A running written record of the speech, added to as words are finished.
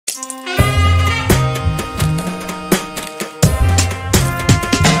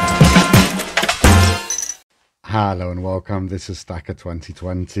Hello and welcome. This is Stacker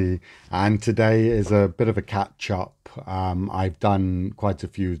 2020 and today is a bit of a catch up. I've done quite a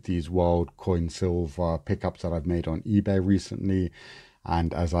few of these world coin silver pickups that I've made on eBay recently,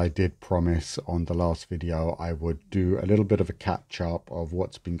 and as I did promise on the last video, I would do a little bit of a catch up of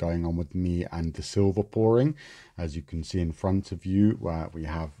what's been going on with me and the silver pouring. As you can see in front of you, where we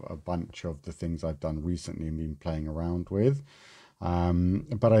have a bunch of the things I've done recently and been playing around with.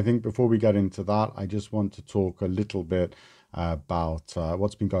 But I think before we get into that, I just want to talk a little bit about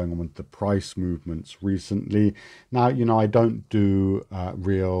what's been going on with the price movements recently. Now, you know, I don't do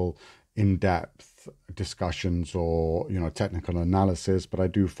real in-depth discussions or, you know, technical analysis, but I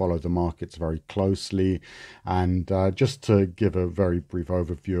do follow the markets very closely. And just to give a very brief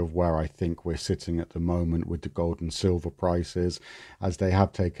overview of where I think we're sitting at the moment with the gold and silver prices, as they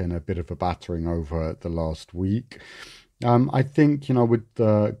have taken a bit of a battering over the last week. I think, you know, with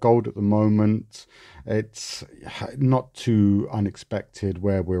the gold at the moment, it's not too unexpected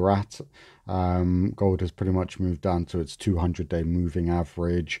where we're at. Gold has pretty much moved down to its 200-day moving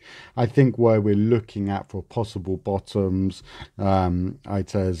average. I think where we're looking at for possible bottoms, I'd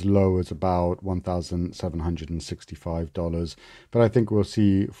say as low as about $1,765. But I think we'll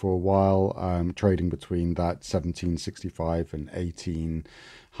see for a while trading between that $1,765 and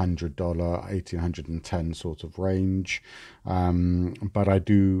 $1,810 sort of range. But I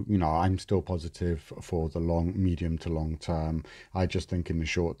do, you know, I'm still positive for the medium to long term. I just think in the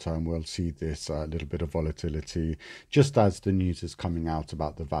short term we'll see this little bit of volatility, just as the news is coming out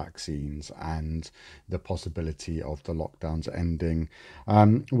about the vaccines and the possibility of the lockdowns ending.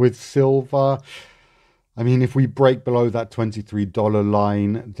 With silver, I mean, if we break below that $23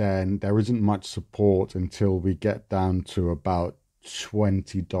 line, then there isn't much support until we get down to about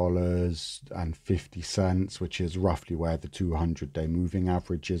 $20.50, which is roughly where the 200-day moving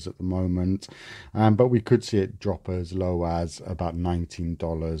average is at the moment. But we could see it drop as low as about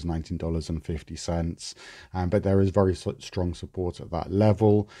 $19.50. But there is very strong support at that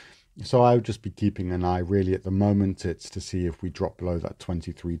level. So I would just be keeping an eye. Really, at the moment, it's to see if we drop below that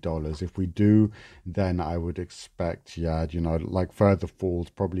 $23. If we do, then I would expect, yeah, you know, like further falls,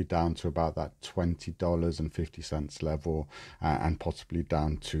 probably down to about that $20.50 level, and possibly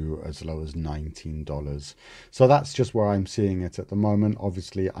down to as low as $19. So that's just where I'm seeing it at the moment.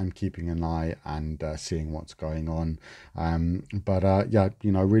 Obviously, I'm keeping an eye and seeing what's going on. Yeah,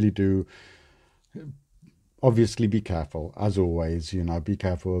 you know, really do. Obviously, be careful, as always, you know, be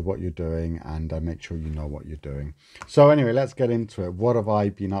careful with what you're doing and make sure you know what you're doing. So anyway, let's get into it. What have I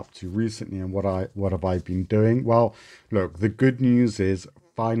been up to recently and what have I been doing? Well, look, the good news is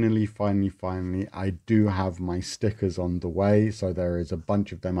finally, I do have my stickers on the way. So there is a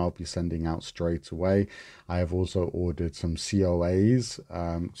bunch of them I'll be sending out straight away. I have also ordered some COAs,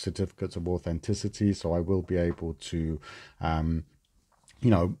 certificates of authenticity. So I will be able to, you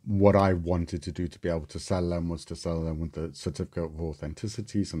know, what I wanted to do to be able to sell them was to sell them with the certificate of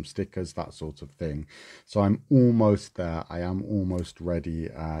authenticity, some stickers, that sort of thing. So I'm almost there. I am almost ready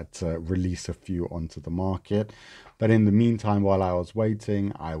to release a few onto the market. But in the meantime, while I was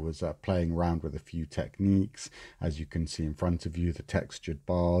waiting, I was playing around with a few techniques. As you can see in front of you, the textured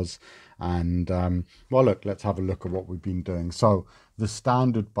bars. And, well, look, let's have a look at what we've been doing. So the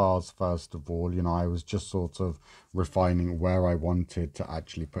standard bars, first of all, you know, I was just sort of refining where I wanted to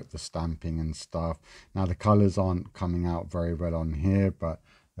actually put the stamping and stuff. Now, the colors aren't coming out very well on here, but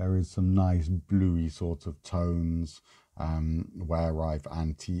there is some nice bluey sort of tones where I've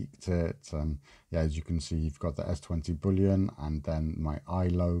antiqued it. Yeah, as you can see, you've got the S20 Bullion and then my I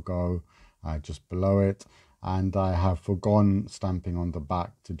logo just below it. And I have forgone stamping on the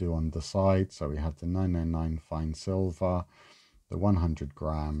back to do on the side. So we have the 999 fine silver, the 100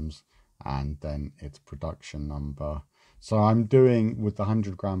 grams, and then its production number. So I'm doing, with the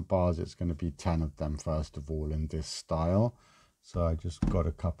 100 gram bars, it's going to be 10 of them first of all in this style. So I just got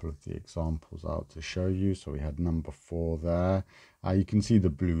a couple of the examples out to show you. So we had number 4 there. You can see the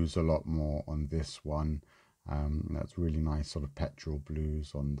blues a lot more on this one. That's really nice sort of petrol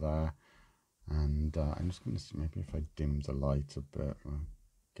blues on there. And I'm just going to see, maybe if I dim the light a bit, I'll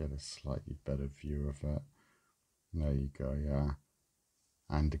get a slightly better view of it. There you go, yeah.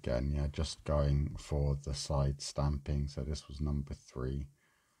 And again, yeah, just going for the side stamping. So this was number 3.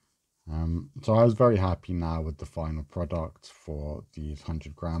 So I was very happy now with the final product for these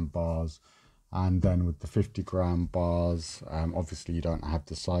 100 gram bars. And then with the 50 gram bars, obviously you don't have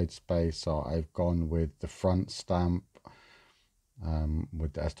the side space. So I've gone with the front stamp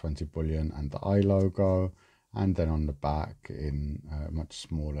with the S20 Bullion and the I logo. And then on the back in much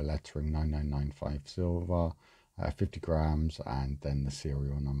smaller lettering, 9995 silver, 50 grams, and then the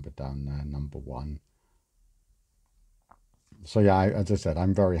serial number down there, number 1. So yeah, as I said,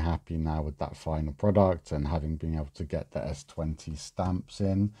 I'm very happy now with that final product and having been able to get the S20 stamps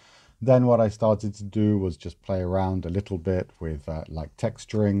in. Then what I started to do was just play around a little bit with like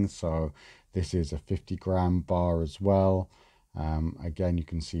texturing. So this is a 50-gram bar as well. Again, you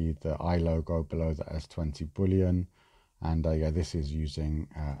can see the I logo below the S20 Bullion. And yeah, this is using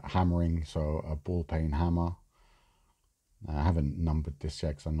hammering, so a ball peen hammer. I haven't numbered this yet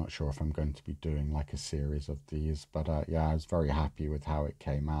because I'm not sure if I'm going to be doing like a series of these. But yeah, I was very happy with how it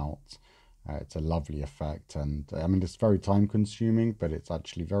came out. It's a lovely effect, and I mean, it's very time consuming, but it's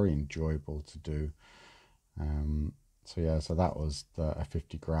actually very enjoyable to do. So yeah, so that was a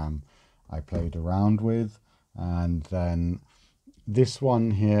 50-gram I played around with. And then this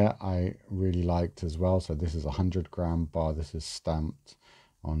one here I really liked as well. So this is a 100-gram bar. This is stamped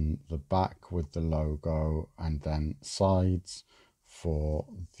on the back with the logo, and then sides for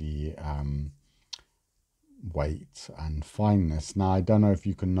the weight and fineness. Now I don't know if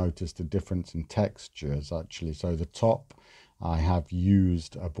you can notice the difference in textures actually. So the top, I have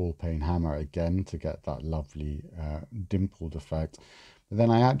used a ball peen hammer again to get that lovely dimpled effect, but then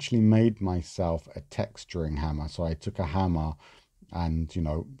I actually made myself a texturing hammer. So I took a hammer and, you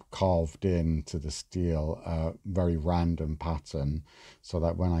know, carved into the steel a very random pattern so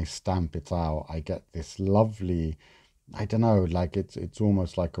that when I stamp it out, I get this lovely, I don't know, like it's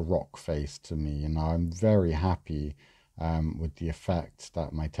almost like a rock face to me. You know, I'm very happy with the effect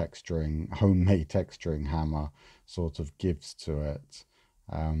that my homemade texturing hammer sort of gives to it.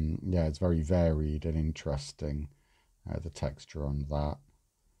 Yeah, it's very varied and interesting, the texture on that.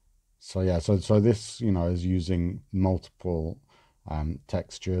 So yeah, so this, you know, is using multiple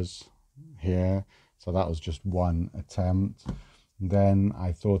textures here. So that was just one attempt. Then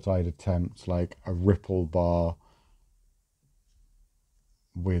I thought I'd attempt like a ripple bar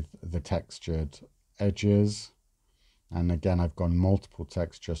with the textured edges. And again, I've gone multiple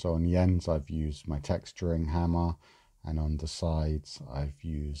texture. So on the ends, I've used my texturing hammer, and on the sides, I've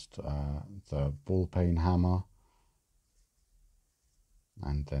used the ball peen hammer.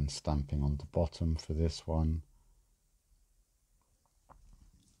 And then stamping on the bottom for this one.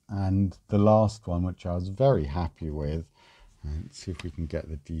 And the last one, which I was very happy with, let's see if we can get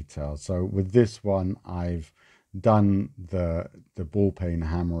the details. So with this one, I've done the ball peen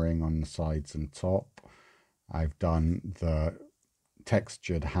hammering on the sides and top. I've done the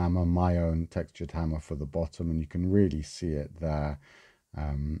textured hammer, my own textured hammer for the bottom, and you can really see it there,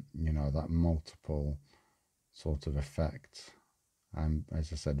 you know, that multiple sort of effect.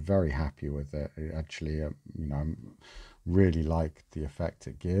 As I said, very happy with it. It actually, you know, really like the effect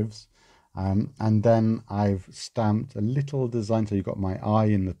it gives. And then I've stamped a little design. So you've got my eye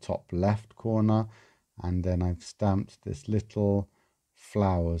in the top left corner, and then I've stamped this little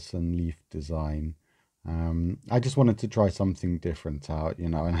flowers and leaf design. I just wanted to try something different out, you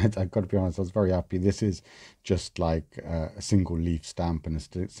know, and I've got to be honest, I was very happy. This is just like a single leaf stamp and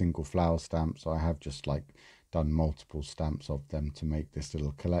a single flower stamp. So I have just like done multiple stamps of them to make this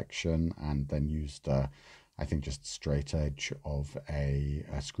little collection, and then used I think just straight edge of a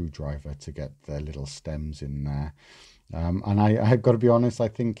screwdriver to get the little stems in there. And I've got to be honest, I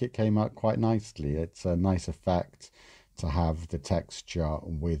think it came out quite nicely. It's a nice effect to have the texture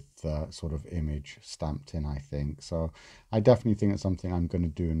with the sort of image stamped in, I think. So I definitely think it's something I'm going to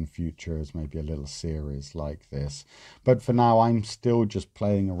do in the future as maybe a little series like this. But for now, I'm still just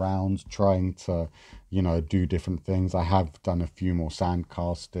playing around, trying to, you know, do different things. I have done a few more sand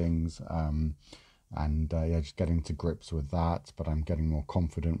castings, and yeah, just getting to grips with that, but I'm getting more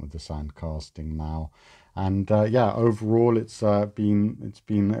confident with the sand casting now. And yeah, overall it's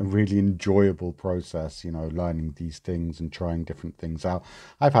been a really enjoyable process, you know, learning these things and trying different things out.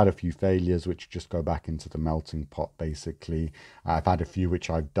 I've had a few failures which just go back into the melting pot basically. I've had a few which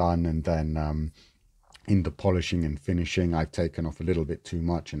I've done, and then in the polishing and finishing, I've taken off a little bit too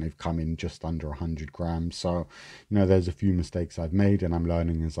much, and they've come in just under 100 grams. So, you know, there's a few mistakes I've made, and I'm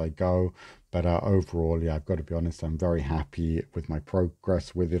learning as I go. But overall, yeah, I've got to be honest, I'm very happy with my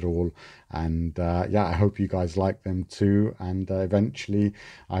progress with it all. And yeah, I hope you guys like them too. And eventually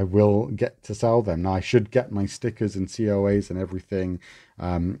I will get to sell them. Now, I should get my stickers and COAs and everything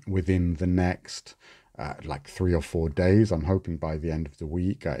within the next like 3 or 4 days. I'm hoping by the end of the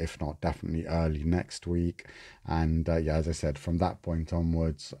week, if not definitely early next week. And yeah, as I said, from that point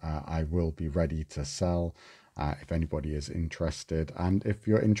onwards, I will be ready to sell. if anybody is interested. And if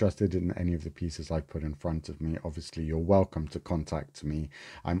you're interested in any of the pieces I put in front of me, obviously you're welcome to contact me.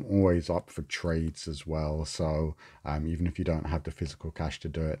 I'm always up for trades as well. So even if you don't have the physical cash to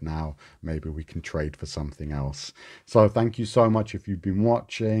do it now, maybe we can trade for something else. So thank you so much if you've been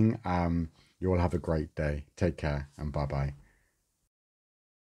watching. You all have a great day. Take care and bye-bye.